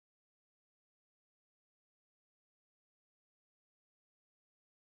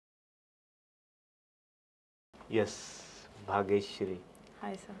Yes, Bhageshri.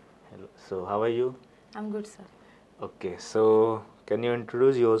 Hi, sir. Hello. So, how are you? I'm good, sir. Okay, so can you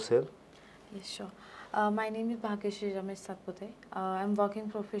introduce yourself? Yes, sure. My name is Bhageshri Ramesh Satpute. I'm working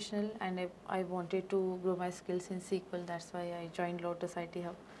professional and I wanted to grow my skills in SQL. That's why I joined Lotus IT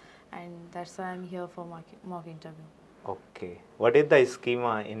Hub, and that's why I'm here for mock interview. Okay. What is the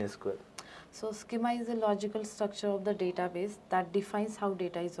schema in SQL? So, schema is a logical structure of the database that defines how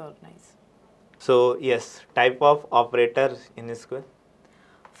data is organized. So, yes, type of operators in SQL.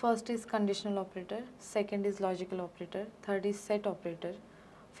 First is conditional operator, second is logical operator, third is set operator,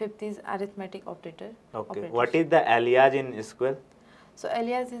 fifth is arithmetic operator. Okay. operators. What is the alias in SQL? So,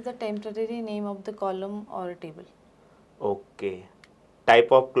 alias is the temporary name of the column or table. Okay.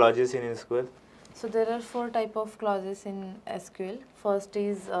 Type of clauses in SQL. So there are four type of clauses in SQL. First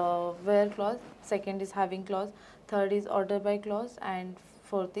is where clause, second is having clause, third is order by clause, and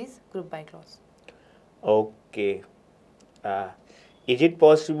fourth is group by clause. Okay. Uh, is it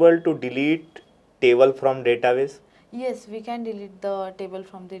possible to delete table from database? Yes, we can delete the table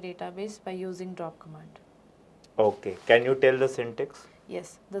from the database by using drop command. Okay. Can you tell the syntax?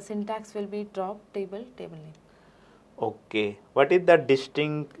 Yes, the syntax will be drop table table name. Okay. What is the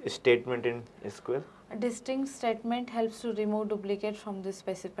distinct statement in SQL? A distinct statement helps to remove duplicate from the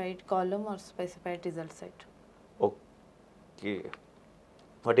specified column or specified result set. Okay.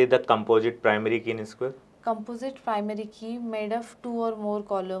 What is the composite primary key in SQL? Composite primary key made of two or more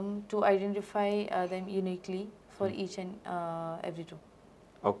column to identify them uniquely for each and every two.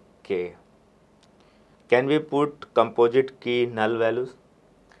 Okay. Can we put composite key null values?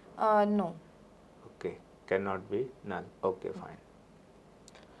 No. Okay. Cannot be null. Okay, fine.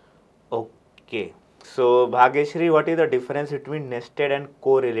 Okay. So, Bhageshri, what is the difference between nested and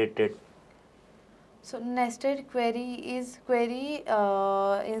correlated? So nested query is query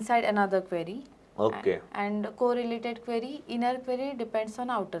inside another query. Okay. And correlated query, inner query depends on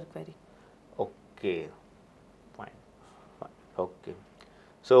outer query. Okay. Fine. Fine. Okay.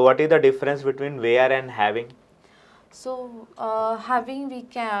 So, what is the difference between where and having? So having we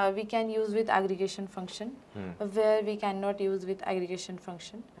can use with aggregation function, where we cannot use with aggregation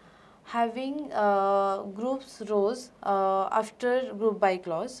function. Having groups rows after group by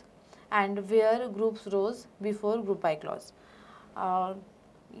clause, and where groups rows before group by clause. Uh,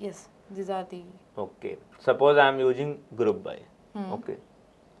 yes, these are the. Okay. Suppose I am using group by. Okay.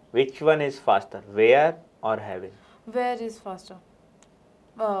 Which one is faster, where or having? Where is faster?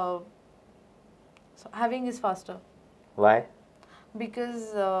 Uh, so having is faster Why?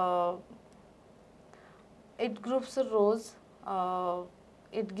 because it groups the rows.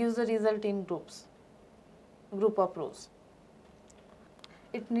 It gives the result in group of rows.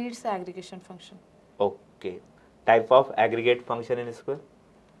 It needs the aggregation function. Okay. Type of aggregate function in SQL?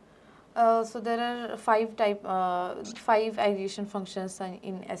 So there are five aggregation functions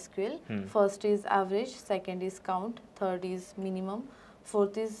in SQL. First is average, second is count, third is minimum,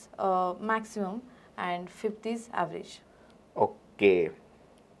 fourth is maximum, and fifth is average. Okay.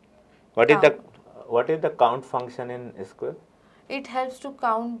 What is the count function in SQL? It helps to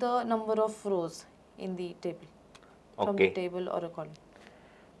count the number of rows in the table, from the Okay. table or a column.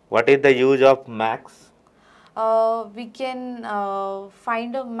 What is the use of max? We can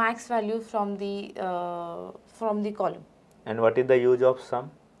find a max value from the column. And what is the use of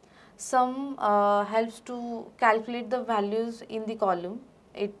sum? Sum helps to calculate the values in the column.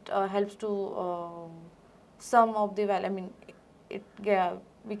 It helps to sum of the value. I mean,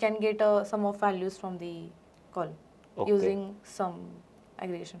 we can get a sum of values from the column using sum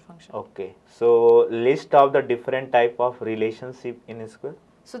aggregation function. Okay. So list of the different type of relationship in SQL.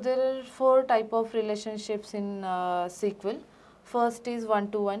 So there are four type of relationships in SQL. First is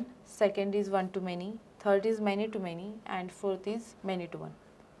one-to-one, second is one-to-many, third is many-to-many, and fourth is many-to-one.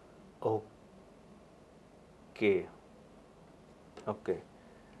 Okay. Okay.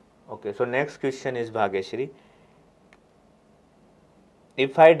 Okay. So next question is Bhageshri.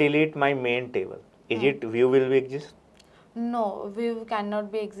 If I delete my main table, is it view will be exist? No, view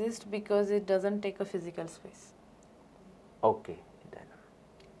cannot be exist because it doesn't take a physical space. Okay. Then.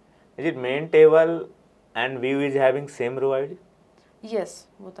 Is it main table and view is having same row ID? Yes,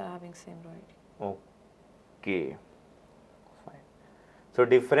 both are having same row ID. Okay. Fine. So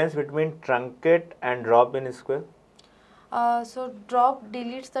difference between truncate and drop in SQL? So drop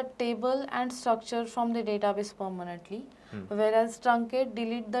deletes the table and structure from the database permanently, whereas truncate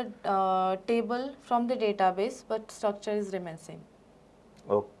delete the table from the database, but structure is remain same.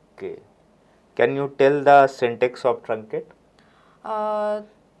 Okay. Can you tell the syntax of truncate?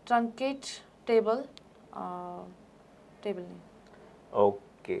 Truncate table, table name.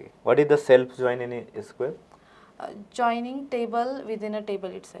 Okay. What is the self join in SQL? Joining table within a table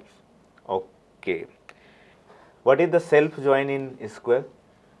itself. Okay. What is the self join in SQL?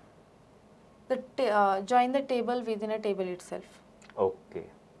 Join the table within a table itself. Okay.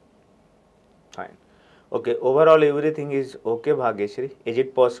 Fine. Okay. Overall, everything is okay, Bhageshri. Is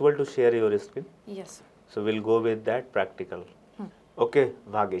it possible to share your screen? Yes. So we'll go with that practical. Okay,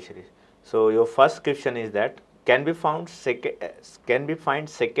 Bhageshri. So your first question is that can we find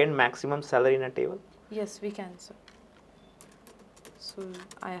second maximum salary in a table? Yes, we can, sir. So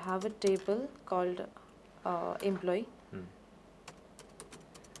I have a table called employee.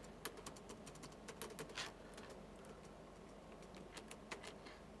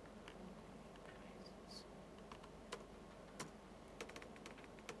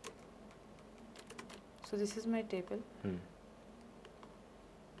 So this is my table.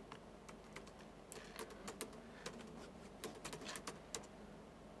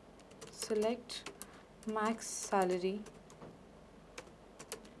 Select max salary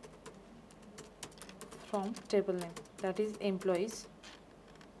from table name, that is employees.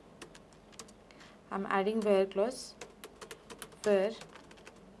 I'm adding where clause, where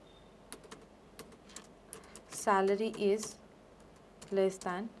salary is less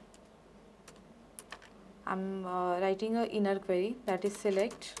than. I'm writing a inner query, that is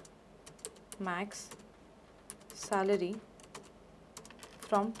select max salary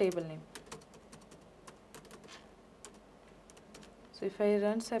from table name. So if I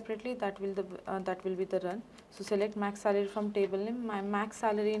run separately, that will be the run. So select max salary from table name. My max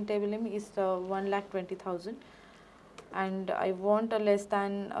salary in table name is 1,20,000, and I want a less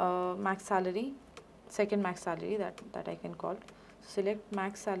than max salary, second max salary that I can call. So select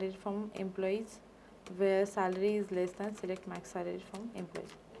max salary from employees, where salary is less than, select max salary from employees.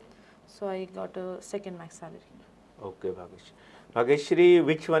 So I got a second max salary. Okay, Bhageshri. Bhageshri,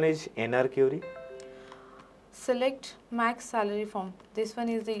 which one is inner query? Select max salary from. This one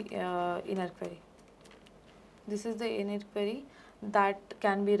is the inner query. This is the inner query that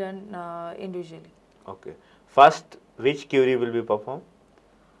can be run individually. Okay. First, which query will be performed?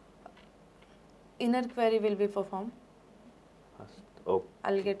 Inner query will be performed. First. Okay.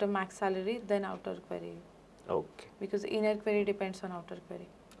 I'll get a max salary, then outer query. Okay. Because inner query depends on outer query.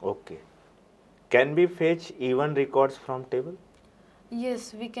 Okay. Can we fetch even records from table?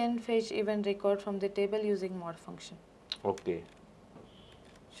 Yes, we can fetch even record from the table using mod function. Okay.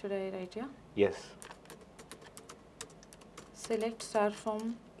 Should I write here? Yes. Select star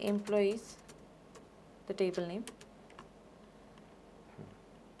from employees, the table name.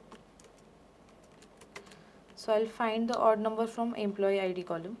 So I'll find the odd number from employee ID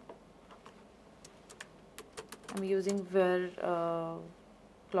column. I'm using where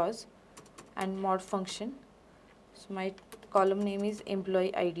clause and mod function. So my column name is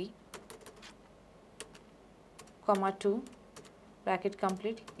employee ID, comma 2, bracket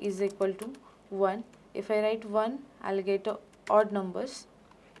complete is equal to 1. If I write 1, I'll get odd numbers.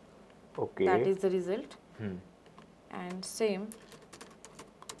 Okay. That is the result. And same,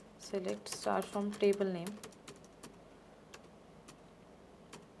 select star from table name.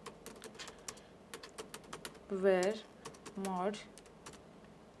 Where mod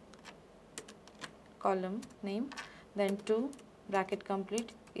column name, then 2 bracket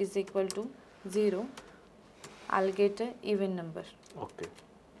complete is equal to 0. I'll get a even number. Okay.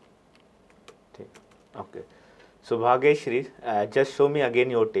 Okay. So Bhageshri, just show me again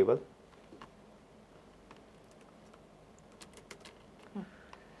your table.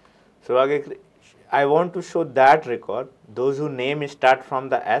 So Bhageshri, I want to show that record, those whose name start from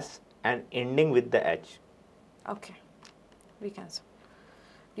the S and ending with the H. Okay, we can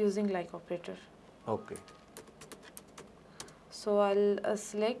using like operator. Okay. So I'll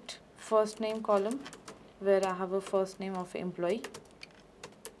select first name column, where I have a first name of employee,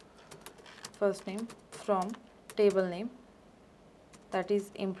 first name from table name, that is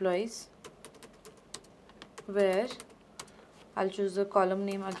employees, where I'll choose the column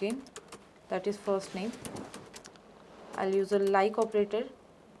name again, that is first name. I'll use a like operator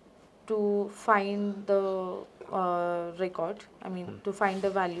to find the record, to find the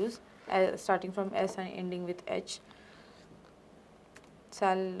values starting from S and ending with H. So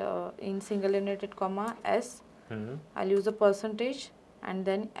I'll in single unit comma S, I'll use a percentage and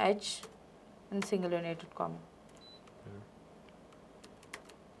then H and single unit comma.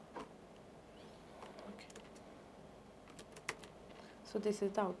 Okay. So this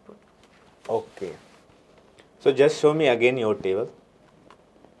is the output. Okay. So just show me again your table.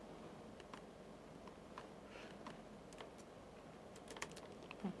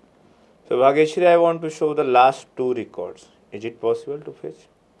 So Bhageshri, I want to show the last 2 records. Is it possible to fetch?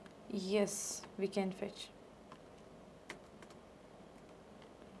 Yes, we can fetch.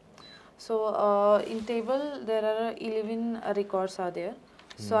 So in table there are 11 records are there.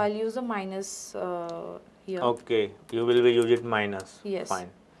 So I'll use a minus here. Okay, you will be use it minus. Yes. Fine.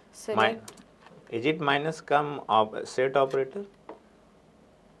 Select. Is it minus come set operator?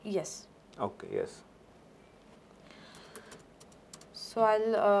 Yes. Okay, yes. So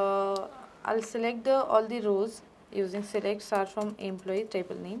I'll select all the rows using select start from employee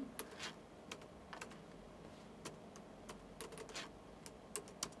table name.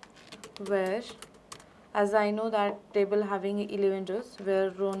 Where, as I know that table having 11 rows, where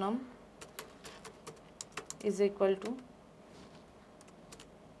row num is equal to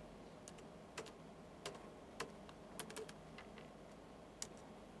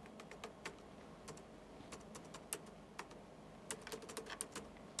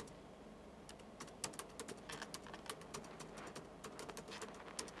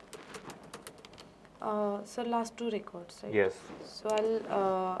so last two records, right? Yes. So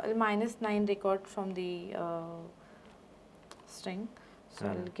I'll minus 9 record from the string. So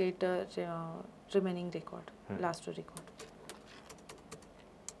I'll get remaining record, last two record.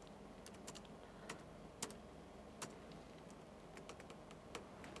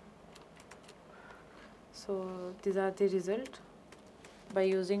 So these are the result by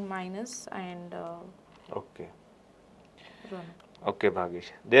using minus and Okay. run. Okay, Bhagesh.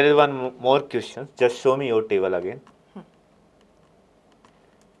 There is one more question. Just show me your table again.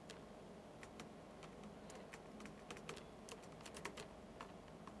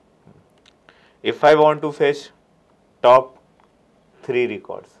 If I want to fetch top 3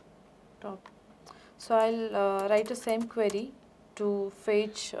 records. Top. So I'll write the same query to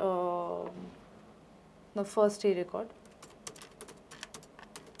fetch the first three record.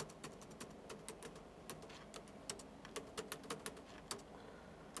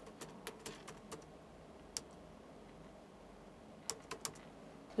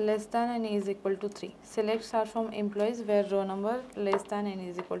 Less than n is equal to 3. Select start from employees where row number less than n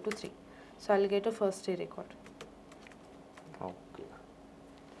is equal to 3. So I'll get a first three record. Okay.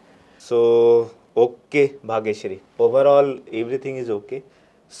 So, okay, Bhageshri. Overall, everything is okay.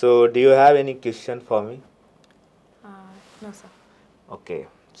 So, do you have any question for me? No, sir. Okay.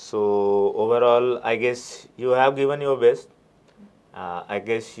 So, overall, I guess you have given your best. I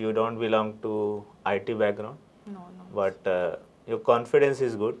guess you don't belong to IT background. No. But your confidence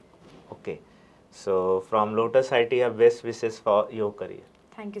is good. Okay. So, from Lotus IT, have best wishes for your career.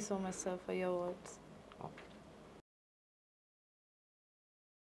 Thank you so much, sir, for your words.